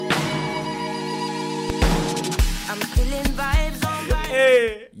I'm feeling vibes on vibes.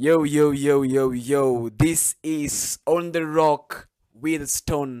 Hey. Yo. This is On The Rock with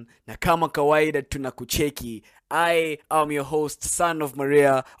Stone. Na kama kawaida tunakucheki. I am your host, Son of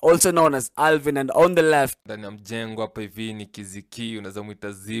Maria, also known as Alvin, and on the left ndani ya mjengo hapa hivi ni Kiziki, unaweza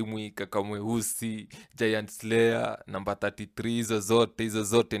muita Zimwi, Kaka Mweusi, Giant Slayer, number 33, hizo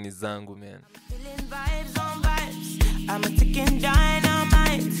zote ni zangu, man. Feeling vibes on vibes. I'm a ticking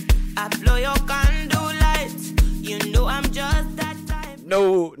dynamite. I blow your candle lights. You know I'm just that type.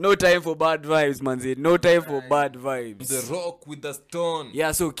 no time for bad vibes, manzi. No time for bad vibes. The Rock with the Stone.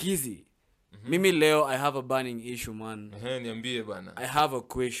 Yeah, so Kizi. Mimi leo I have a burning issue, man. Niambie bana. I have a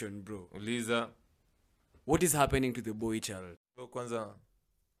question, bro. Uliza. What is happening to the boy child? Kwanza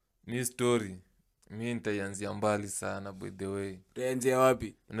mi story mi nitaianzia mbali sana, by the way. Utaanzia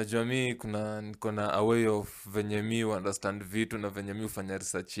wapi? Unajua mi niko na a way of venye mi understand vitu na venye mi ufanya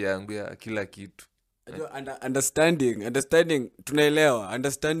research yangu ya kila kitu. Understanding tunaelewa.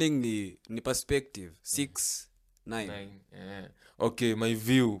 Understanding ni perspective. 9. Yeah. Okay, my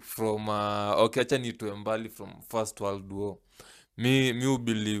view from acha nitoe mbali from First World War. Me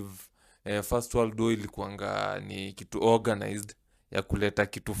believe First World War ilikuanga ni kitu organized ya kuleta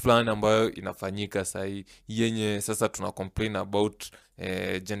kitu fulani ambayo inafanyika sahi yenye sasa tuna complain about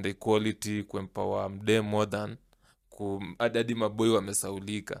gender equality, kuempower mdem more than hadi maboy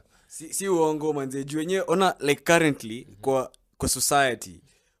wamesaulika. Si uongo manze, juu wenyewe ona like currently kwa society,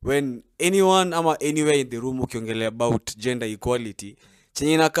 when anyone ama anywhere in the room ukiongelea about gender equality,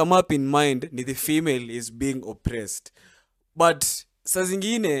 chenye na come up in mind ni the female is being oppressed. But saa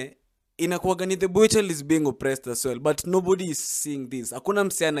zingine inakuwaga ni the boy child is being oppressed as well, but nobody is seeing this. Hakuna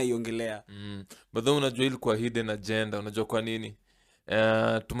msichana iongelea. But then unajua ilikuwa hidden agenda. Unajua kwa nini?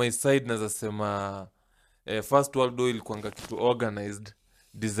 To my side naweza sema First World War ilikuanga kitu organized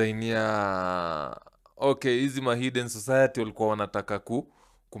design ya hizi ma hidden society walikuwa wanataka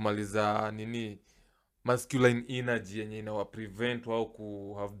kumaliza masculine energy yenye inawa prevent wao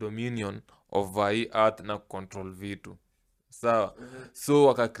ku have dominion over hii earth na control vitu. Sawa. So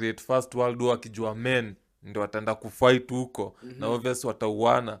waka create First World War akijua men ndio wataenda kufight huko na obviously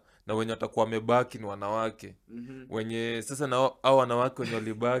watauana na wenye watakuwa wamebaki ni wanawake. Wenye sasa na hao wanawake wenye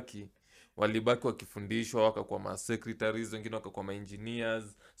walibaki wakifundishwa wakakuwa ma secretaries, wengine wakakuwa ma engineers.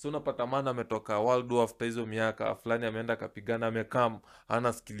 So unapata maana ametoka World War after hizo miaka fulani ameenda kapigana, amekam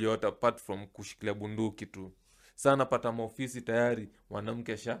hana skill yote apart from kushikilia bunduki tu. Sasa anapata maofisi tayari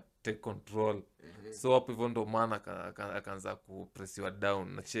mwanamke sha take control. So hapo hivyo ndo maana akaanza kupressiwa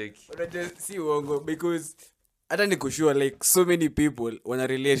down na cheki. Si uongo, because hata nikushua like so many people wana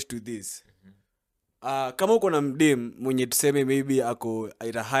relate to this. Kama uko na mdim mwenye tuseme maybe ako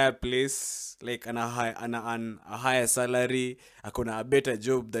at a higher place, like a higher salary, ako na a better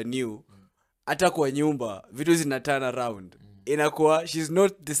job than you, hata kwa nyumba vitu zina turn around. Inakuwa she's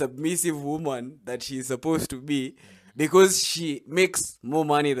not the submissive woman that she is supposed to be because she makes more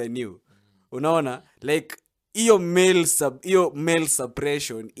money than you. Unaona, like iyo male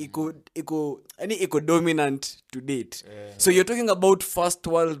suppression iko dominant to date. So you're talking about First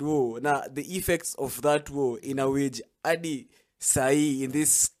World War na the effects of that war in a wage adi sahi in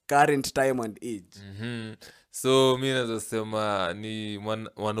this current time and age. So mimi naweza sema ni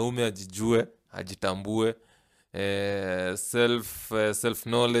wanaume ajijue, ajitambue, self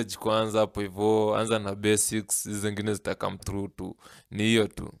knowledge kwanza hapo hivyo, anza na basics, zingine zita come through tu. Ni hiyo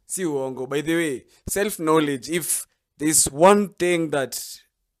tu. Si uongo, by the way, self knowledge, if there's one thing that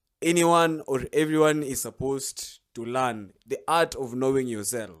anyone or everyone is supposed to learn, the art of knowing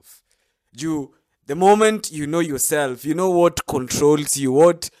yourself. The moment you know yourself, you know what controls you,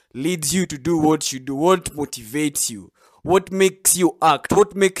 what leads you to do what you do, what motivates you, what makes you act,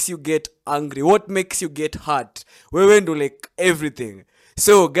 what makes you get angry, what makes you get hurt. Wewe ndo like everything.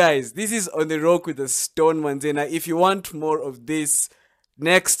 So guys, this is On The Rock with the Stone Manzena. If you want more of this,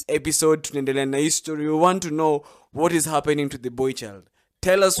 next episode tunaendelea na history. You want to know what is happening to the boy child.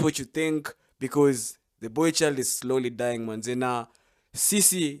 Tell us what you think, because the boy child is slowly dying, Manzena.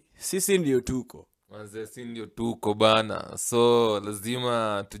 Sisi ndio tuko. Manze si ndio tuko bana. So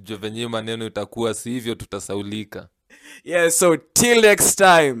lazima tujue venye maneno itakuwa, si hivyo tutasaulika. Yeah, so till next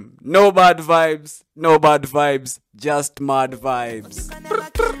time, no bad vibes, just mad vibes.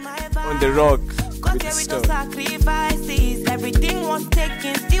 On The Rock with the Stone. Sacrifices, everything was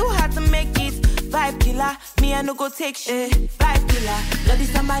taken, still had to make it. Vibe killer, me I no go take shit. Vibe killer, bloody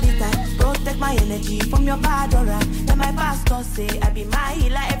somebody time. Protect my energy from your bad aura. Then my pastor say I be my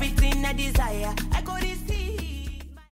healer, everything I desire. I go this